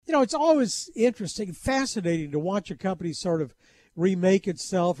it's always interesting, fascinating to watch a company sort of remake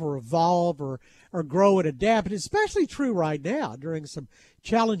itself or evolve or grow and adapt. And especially true right now during some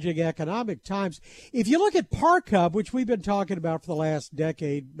challenging economic times. If you look at Park Hub, which we've been talking about for the last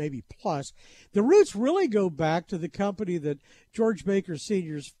decade, maybe plus, the roots really go back to the company that George Baker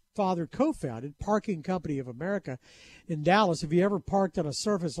Sr.'s father co-founded, Parking Company of America in Dallas. If you ever parked on a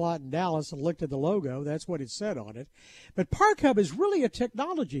surface lot in Dallas and looked at the logo, that's what it said on it. But Park Hub is really a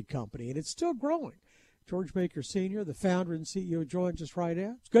technology company, and it's still growing. George Baker Sr., the founder and CEO, joins us right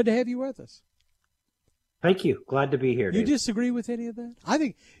now. It's good to have you with us. Thank you. Glad to be here, You Dave. disagree with any of that? I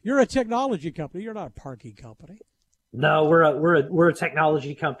think you're a technology company. You're not a parking company. No, we're a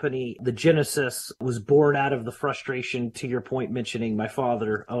technology company. The genesis was born out of the frustration, to your point, mentioning my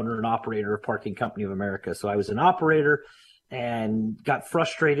father, owner and operator of Parking Company of America. So I was an operator and got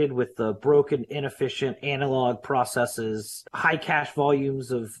frustrated with the broken, inefficient analog processes, high cash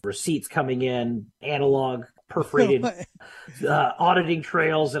volumes of receipts coming in, analog perforated auditing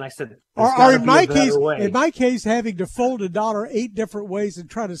trails, and I said, or in my case, having to fold $1 8 different ways and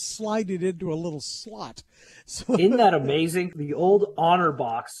try to slide it into a little slot. So, isn't that amazing? The old honor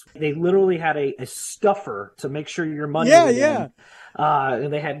box, they literally had a stuffer to make sure your money was in.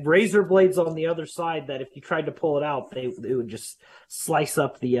 And they had razor blades on the other side that if you tried to pull it out, it would just slice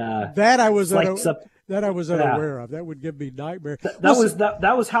up the that I was unaware of. That would give me nightmare.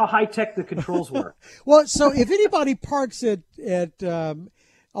 That was how high tech the controls were. Well, so if anybody parks at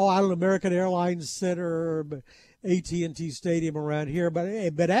American Airlines Center, AT&T Stadium around here,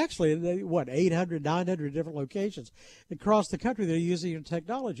 but actually, 800, 900 different locations across the country, they're using your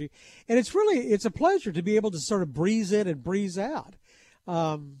technology, and it's a pleasure to be able to sort of breeze in and breeze out.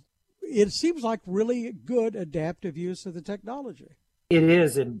 It seems like really good adaptive use of the technology. It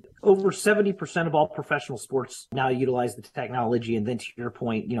is, and over 70% of all professional sports now utilize the technology. And then to your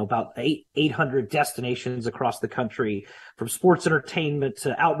point, about 800 destinations across the country, from sports entertainment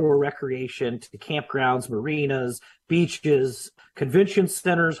to outdoor recreation to campgrounds, marinas, beaches, convention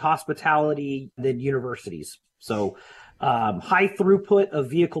centers, hospitality, then universities. So high throughput of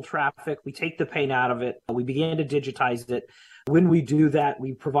vehicle traffic. We take the pain out of it. We began to digitize it. When we do that,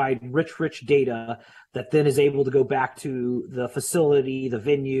 we provide rich data that then is able to go back to the facility, the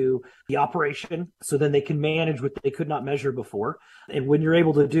venue, the operation, so then they can manage what they could not measure before. And when you're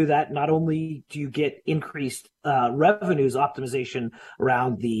able to do that, not only do you get increased revenues optimization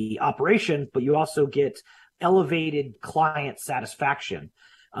around the operation, but you also get elevated client satisfaction.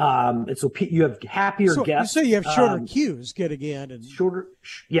 And so you have happier guests. So you have shorter queues getting in and shorter.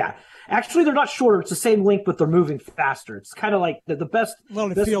 Yeah, actually, they're not shorter. It's the same length, but they're moving faster. It's kind of like the best.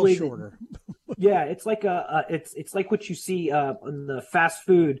 Well, it best feels shorter. Yeah, it's like it's like what you see in the fast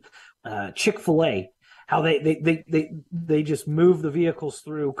food Chick-fil-A. How they just move the vehicles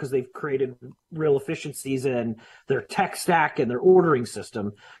through because they've created real efficiencies in their tech stack and their ordering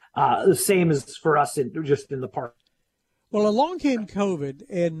system. The same as for us just in the park. Well, along came COVID,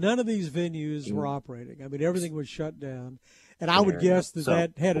 and none of these venues were operating. I mean, everything was shut down, and I would guess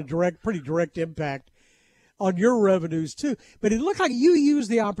that had a pretty direct impact on your revenues too. But it looked like you used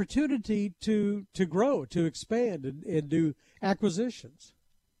the opportunity to grow, to expand, and do acquisitions.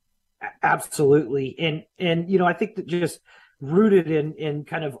 Absolutely, and I think that just rooted in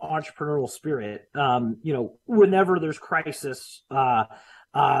kind of entrepreneurial spirit. Whenever there's crisis.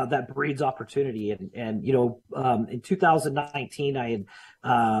 That breeds opportunity. And in 2019, I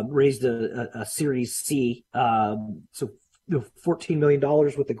had raised a Series C, so $14 million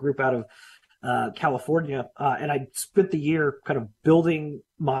with a group out of California. And I spent the year kind of building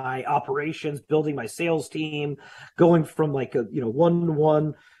my operations, building my sales team, going from like a,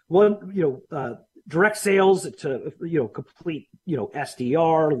 one-to-one, direct sales to, complete,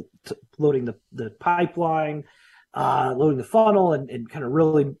 SDR, to loading the pipeline, loading the funnel and kind of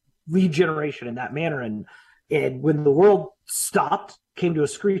really lead generation in that manner. And when the world stopped, came to a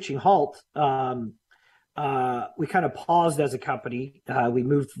screeching halt, we kind of paused as a company. We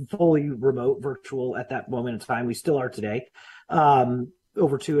moved fully remote, virtual at that moment in time. We still are today, over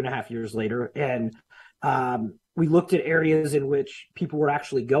 2.5 years later. And we looked at areas in which people were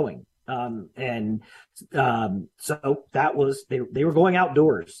actually going. So that was they were going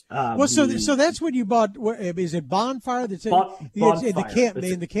outdoors. So that's when you bought. Is it Bonfire? That's Bonfire.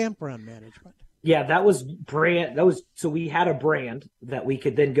 in the campground management. Yeah, that was brand. So we had a brand that we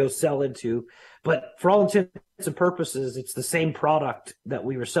could then go sell into, but for all intents and purposes, it's the same product that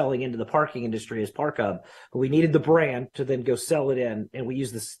we were selling into the parking industry as Park Hub. But we needed the brand to then go sell it in, and we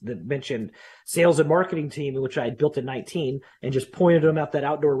used the mentioned sales and marketing team, which I had built in 2019, and just pointed them at that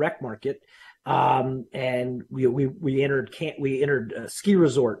outdoor rec market. And we entered ski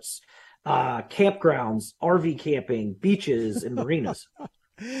resorts, campgrounds, RV camping, beaches, and marinas.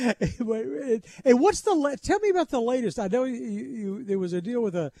 And what's tell me about the latest? I know there was a deal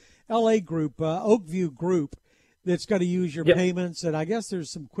with a LA group, Oakview Group, that's going to use your Yep. payments, and I guess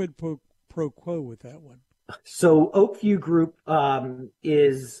there's some quid pro quo with that one. So Oakview Group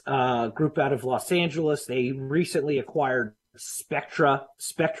is a group out of Los Angeles. They recently acquired Spectra.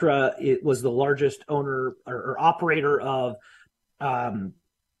 Spectra, it was the largest owner or operator of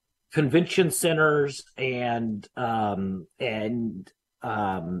convention centers and kind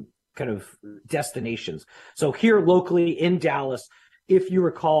of destinations. So here locally in Dallas, if you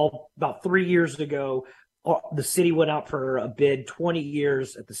recall, about 3 years ago, the city went out for a bid 20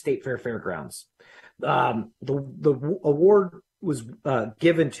 years at the State Fair Fairgrounds. The award was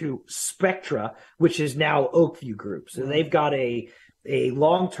given to Spectra, which is now Oakview Group. So they've got a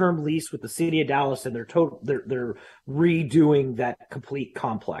long-term lease with the city of Dallas, and they're redoing that complete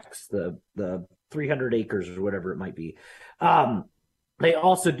complex, the 300 acres or whatever it might be. They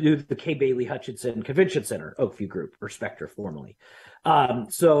also do the Kay Bailey Hutchinson Convention Center, Oakview Group, or Spectra formerly.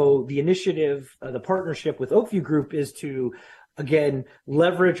 So the initiative, the partnership with Oakview Group is to, again,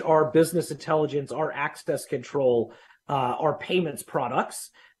 leverage our business intelligence, our access control, our payments products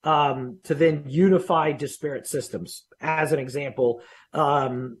to then unify disparate systems. As an example,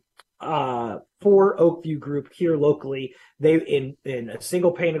 for Oakview Group here locally, they in a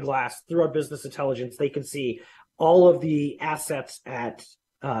single pane of glass through our business intelligence, they can see all of the assets at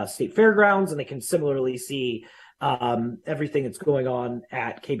State Fairgrounds, and they can similarly see everything that's going on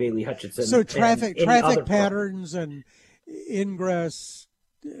at Kay Bailey Hutchinson. So traffic patterns and ingress,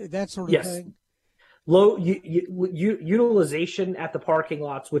 that sort of thing. Low utilization at the parking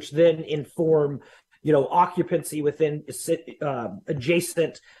lots, which then inform, occupancy within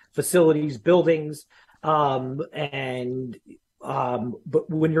adjacent facilities, buildings, but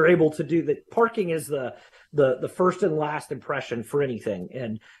when you're able to do that, parking is the first and last impression for anything.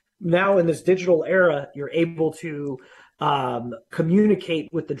 And now in this digital era, you're able to communicate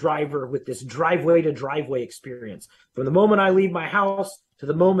with the driver with this driveway to driveway experience. From the moment I leave my house to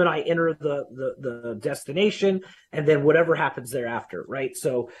the moment I enter the destination, and then whatever happens thereafter, right?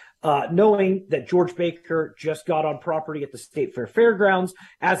 So knowing that George Baker just got on property at the State Fair Fairgrounds,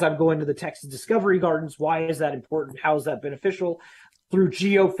 as I'm going to the Texas Discovery Gardens, why is that important? How is that beneficial? Through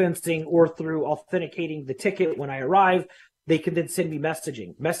geofencing or through authenticating the ticket when I arrive, they can then send me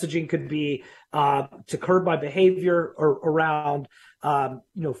messaging. Messaging could be to curb my behavior or around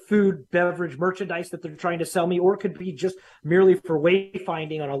food, beverage, merchandise that they're trying to sell me, or it could be just merely for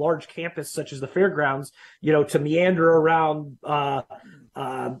wayfinding on a large campus such as the fairgrounds, to meander around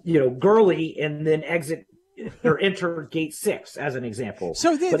Gurley and then exit or enter gate 6 as an example.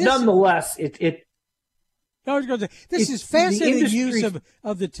 So but nonetheless, I was going to say, this is fascinating use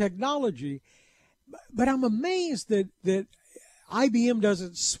of the technology, but I'm amazed that IBM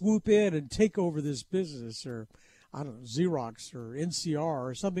doesn't swoop in and take over this business, or I don't know, Xerox or NCR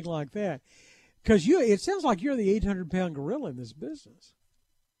or something like that, because it sounds like you're the 800-pound gorilla in this business.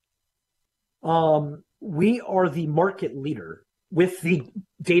 We are the market leader with the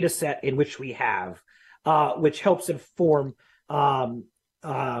data set in which we have, which helps inform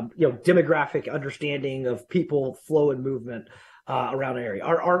demographic understanding of people, flow, and movement around an area.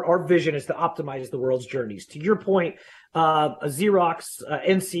 Our vision is to optimize the world's journeys. To your point, a Xerox,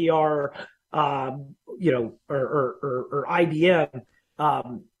 NCR, or IBM,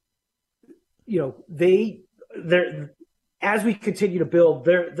 they're as we continue to build,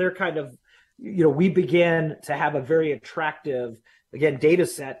 they're kind of, we began to have a very attractive, again, data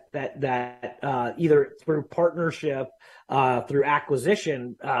set that either through partnership, through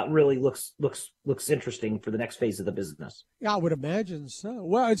acquisition, really looks interesting for the next phase of the business. Yeah, I would imagine so.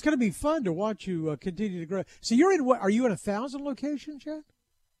 Well, it's going to be fun to watch you continue to grow. So you're in are you in 1,000 locations yet?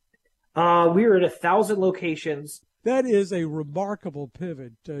 We're at 1,000 locations. That is a remarkable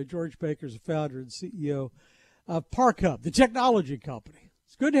pivot. George Baker is the founder and CEO of ParkHub, the technology company.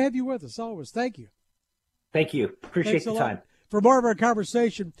 It's good to have you with us always. Thank you. Thank you. Appreciate the time. For more of our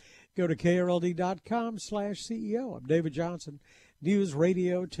conversation, go to krld.com/CEO. I'm David Johnson, News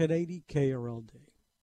Radio 1080 KRLD.